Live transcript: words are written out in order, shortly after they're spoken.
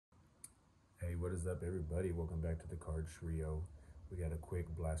What is up, everybody? Welcome back to the card trio. We got a quick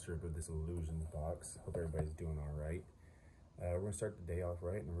blast rip of this Illusions box. Hope everybody's doing all right. We're gonna start the day off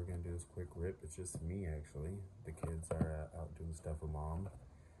right, and we're gonna do this quick rip. It's just me, actually. The kids are out doing stuff with mom,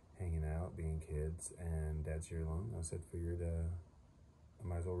 hanging out, being kids, and dad's here alone. I figured I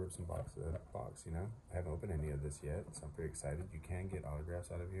might as well rip some box, you know? I haven't opened any of this yet, so I'm pretty excited. You can get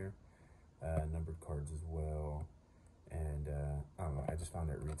autographs out of here, numbered cards as well. And I don't know, I just found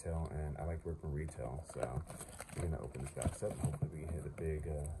it at retail, and I like ripping retail, so we're gonna open this box up, and hopefully we can hit a big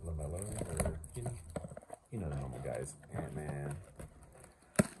LaMelo, or you know the normal guys. Ant-Man.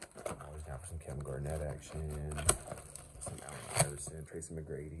 I'm always down for some Kevin Garnett action, some Allen Iverson, Tracy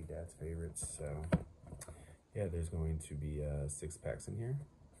McGrady, dad's favorites. So yeah, there's going to be 6 packs in here,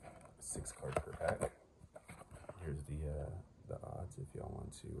 6 cards per pack. Here's the odds if y'all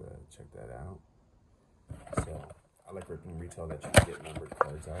want to check that out. So I like ripping retail that you can get numbered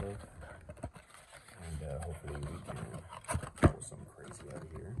cards out of, and hopefully we can pull something crazy out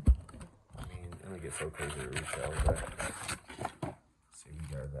of here. I mean, it only gets so crazy at retail, but see,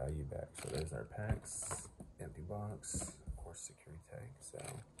 we got our value back. So there's our packs, empty box, of course, security tag. So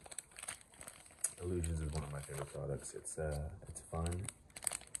Illusions is one of my favorite products. It's fun,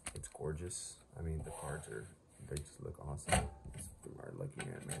 it's gorgeous. I mean, the cards they just look awesome. Let's do our lucky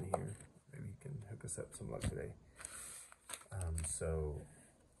Ant-Man here. Maybe he can hook us up some luck today. So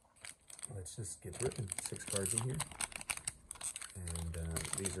let's just get ripping. 6 cards in here, and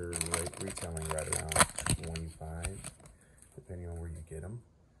these are retailing right around 25, depending on where you get them.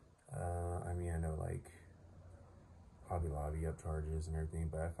 I mean, I know like Hobby Lobby upcharges and everything,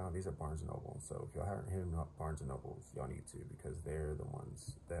 but I found these at Barnes & Noble. So if y'all haven't hit them up Barnes & Nobles, y'all need to, because they're the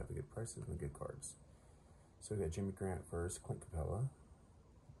ones that have the good prices and the good cards. So we got Jimmy Grant first, Clint Capella.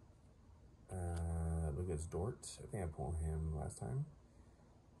 Lucas Dort, I think I pulled him last time.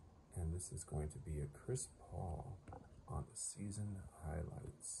 And this is going to be a Chris Paul on the season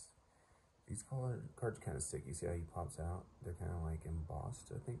highlights. These cards are kind of sick. You see how he pops out? They're kind of like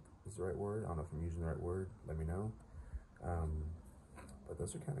embossed, I think is the right word. I don't know if I'm using the right word. Let me know. But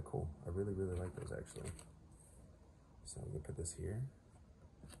those are kind of cool. I really, really like those, actually. So I'm going to put this here.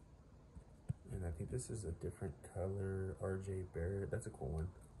 And I think this is a different color. RJ Barrett. That's a cool one.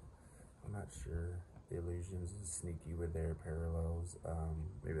 I'm not sure. The Illusions is sneaky with their parallels.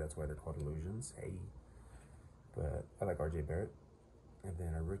 Maybe that's why they're called Illusions. Hey. But I like RJ Barrett. And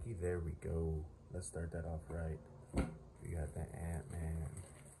then a rookie. There we go. Let's start that off right. We got the Ant-Man.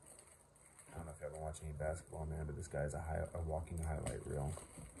 I don't know if y'all been watching any basketball, man, but this guy's a walking highlight reel.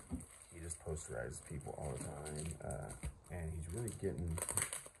 He just posterizes people all the time. And he's really getting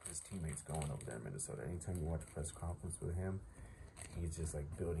his teammates going over there in Minnesota. Anytime you watch a press conference with him, he's just like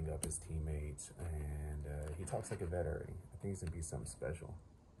building up his teammates, and he talks like a vet already. I think he's gonna be something special.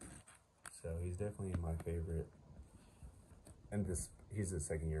 So he's definitely my favorite. And he's a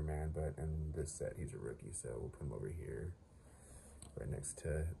second-year man, but in this set he's a rookie. So we'll put him over here, right next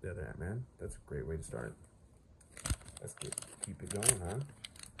to the other Ant-Man. That's a great way to start. Let's keep it going, huh?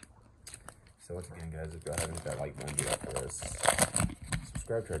 So once again, guys, if y'all haven't hit that like button, do that for us.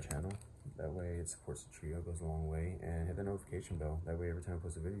 Subscribe to our channel. That way it supports the trio, goes a long way, and hit the notification bell. That way every time I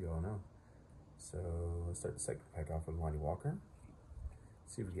post a video, I'll know. So let's start the second pack off with Lonnie Walker.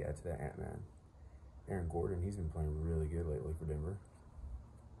 See if we can add to that Ant-Man. Aaron Gordon, he's been playing really good lately for Denver.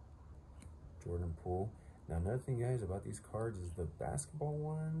 Jordan Poole. Now another thing, guys, about these cards is the basketball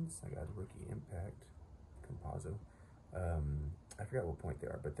ones. I got Rookie Impact, Compazzo. I forgot what point they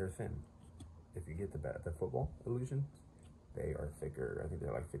are, but they're thin. If you get the football Illusions, they are thicker. I think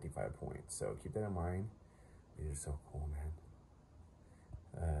they're like 55 points. So keep that in mind. These are so cool, man.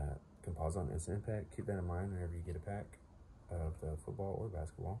 Compazzo on Instant Impact. Keep that in mind whenever you get a pack of the football or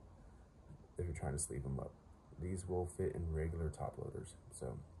basketball, if you're trying to sleeve them up. These will fit in regular top loaders.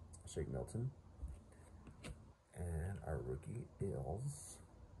 So Shake Milton. And our rookie is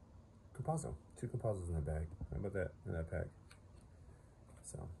Compazzo. 2 Compazzos in the bag. How about that in that pack?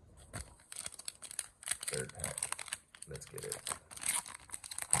 So third pack. Let's get it.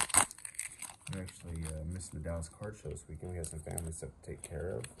 We're actually missing the Dallas card show this weekend. We got some family stuff to take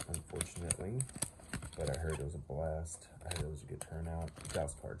care of, unfortunately. But I heard it was a blast. I heard it was a good turnout. The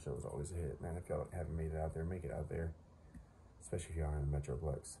Dallas card show is always a hit. Man, if y'all haven't made it out there, make it out there. Especially if y'all are in the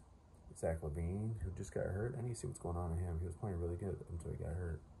Metroplex. Zach LaVine, who just got hurt. I need to see what's going on with him. He was playing really good until he got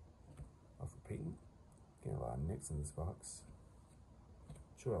hurt. Oh, for Peyton. Getting a lot of nicks in this box.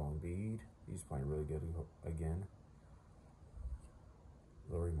 Joel Embiid. He's playing really good again.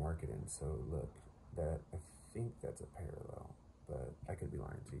 Laurie Marketing. So look, I think that's a parallel, but I could be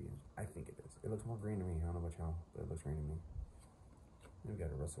lying to you. I think it is. It looks more green to me. I don't know about y'all, but it looks green to me. Then we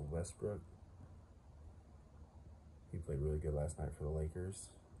got a Russell Westbrook. He played really good last night for the Lakers.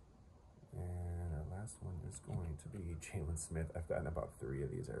 And our last one is going to be Jalen Smith. I've gotten about 3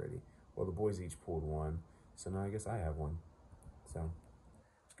 of these already. Well, the boys each pulled 1, so now I guess I have 1. So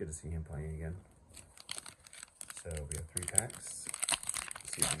it's good to see him playing again. So we have 3 packs.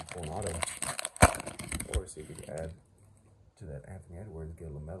 Let's see if we can pull an auto, or see if we can add to that Anthony Edwards,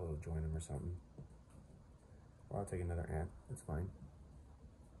 get LaMelo to join him or something. Or I'll take another Ant. That's fine.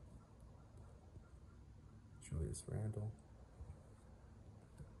 Julius Randle.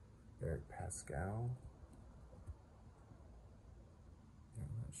 Eric Pascal. Yeah,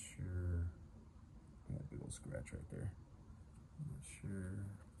 I'm not sure. Got a big old scratch right there. I'm not sure.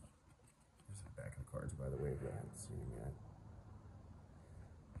 There's the back of the cards, by the way, if you haven't seen them yet.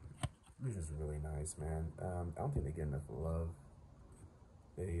 They're just really nice, man. I don't think they get enough love.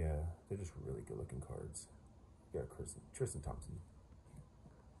 They're just really good looking cards. You got Tristan Thompson.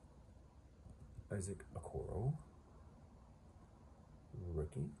 Isaac Okoro.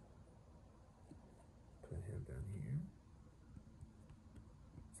 Rookie. Put him down here.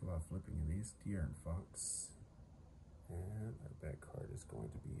 It's a lot of flipping in these. De'Aaron Fox. And our back card is going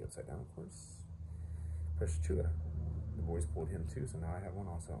to be upside down, of course. Precious Chua. The boys pulled him too, so now I have 1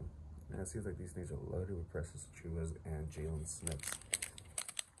 also. And it seems like these things are loaded with Precious Chuas and Jalen Smiths.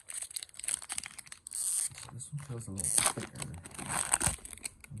 This one feels a little thicker.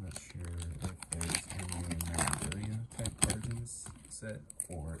 I'm not sure if there's any memorabilia type cards in this set,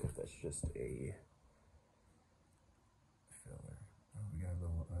 or if that's just a filler. Oh, we got a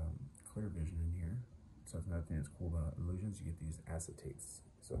little clear vision in here. So that's another thing that's cool about Illusions. You get these acetates.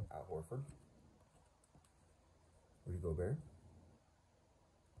 So Al Horford. Rudy Gobert.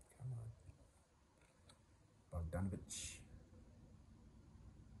 Come on. Bogdanovich.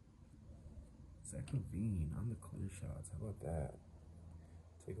 Zach LaVine on the clear shots. How about that?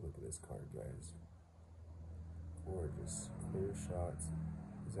 Take a look at this card, guys. Gorgeous. Clear shots.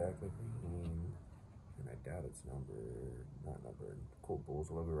 Zach LaVine. And I doubt it's not numbered. Cool Bulls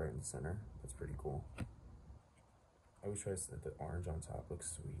logo right in the center. That's pretty cool. I always try to set the orange on top.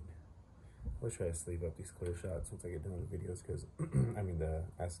 Looks sweet. I always try to sleeve up these clear shots once I get done with the videos, because, I mean the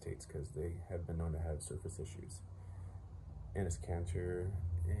acetates, because they have been known to have surface issues. And it's Cantor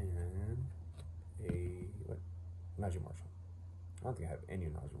and Najee Marshall. I don't think I have any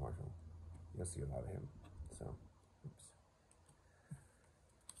of Najee Marshall. You'll see a lot of him. So, oops.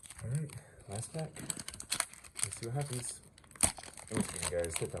 Alright, last pack. Let's see what happens. Once again,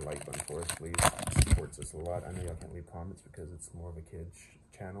 guys, hit that like button for us, please. It supports us a lot. I know y'all can't leave comments because it's more of a kid's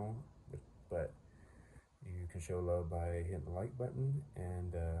channel, but you can show love by hitting the like button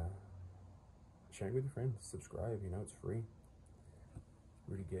and sharing with your friends. Subscribe, you know, it's free.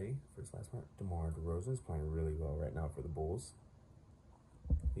 Rudy Gay for his last mark. DeMar DeRozan's playing really well right now for the Bulls.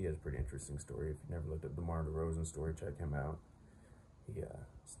 He has a pretty interesting story. If you've never looked at DeMar DeRozan's story, check him out. It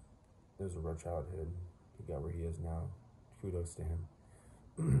was a rough childhood. He got where he is now. Kudos to him.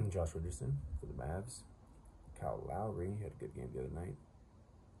 Josh Richardson for the Mavs. Kyle Lowry had a good game the other night.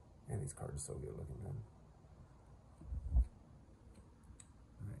 And these cards are so good looking, man.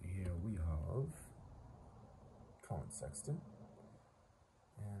 Right here we have Colin Sexton.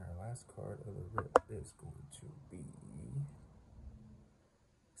 And our last card of the rip is going to be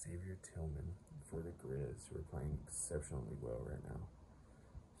Xavier Tillman for the Grizz, who are playing exceptionally well right now.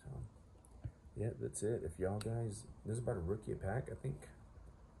 So, yeah, that's it. If y'all guys, this is about a rookie a pack, I think,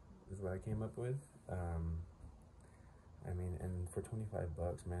 is what I came up with. I mean, and for 25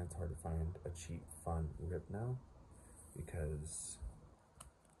 bucks, man, it's hard to find a cheap, fun rip now, because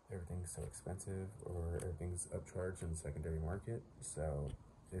everything's so expensive, or everything's upcharged in the secondary market. So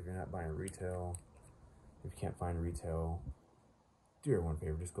if you're not buying retail, if you can't find retail, do your one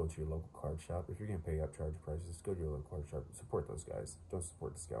favor, just go to your local card shop. If you're gonna pay upcharge prices, go to your local card shop. Support those guys. Don't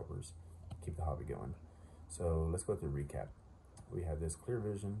support the scalpers. Keep the hobby going. So let's go through recap. We have this clear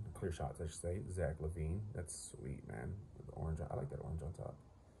vision, clear shots, I should say. Zach LaVine. That's sweet, man. With the orange. I like that orange on top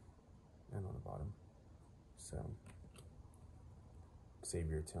and on the bottom. So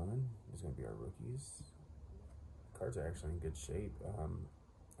Xavier Tillman is going to be our rookies. Cards are actually in good shape.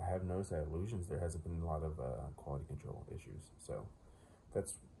 I have noticed that Illusions, there hasn't been a lot of quality control issues, so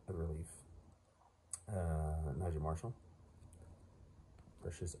that's a relief. Najee Marshall.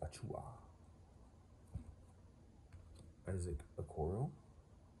 Precious Achua. Isaac Okoro.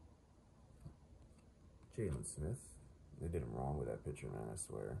 Jalen Smith. They did him wrong with that picture, man, I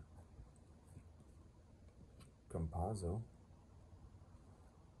swear. Campazzo.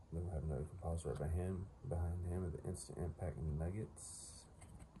 Then we'll have another Campazzo right behind him with the instant impact and the Nuggets.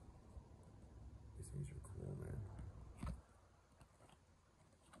 These things are cool,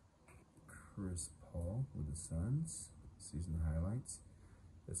 man. Chris Paul with the Suns, season highlights.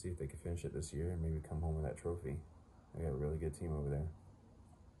 Let's see if they can finish it this year and maybe come home with that trophy. They got a really good team over there.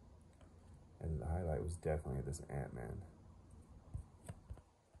 And the highlight was definitely this Ant-Man.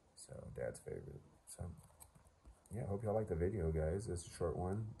 So, Dad's favorite. So, yeah, hope y'all like the video, guys. It's a short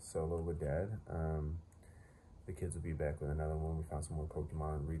one, solo with Dad. The kids will be back with another one. We found some more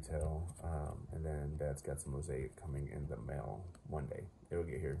Pokemon retail. And then Dad's got some Mosaic coming in the mail one day. It'll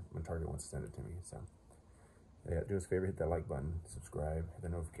get here when Target wants to send it to me. So, yeah, do us a favor, hit that like button, subscribe, hit the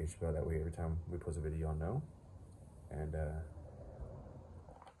notification bell. That way every time we post a video, y'all know. And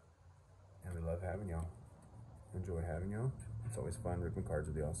we love having y'all. Enjoy having y'all. It's always fun ripping cards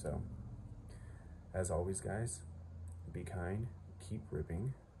with y'all. So, as always, guys, be kind, keep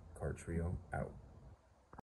ripping. Card Trio out.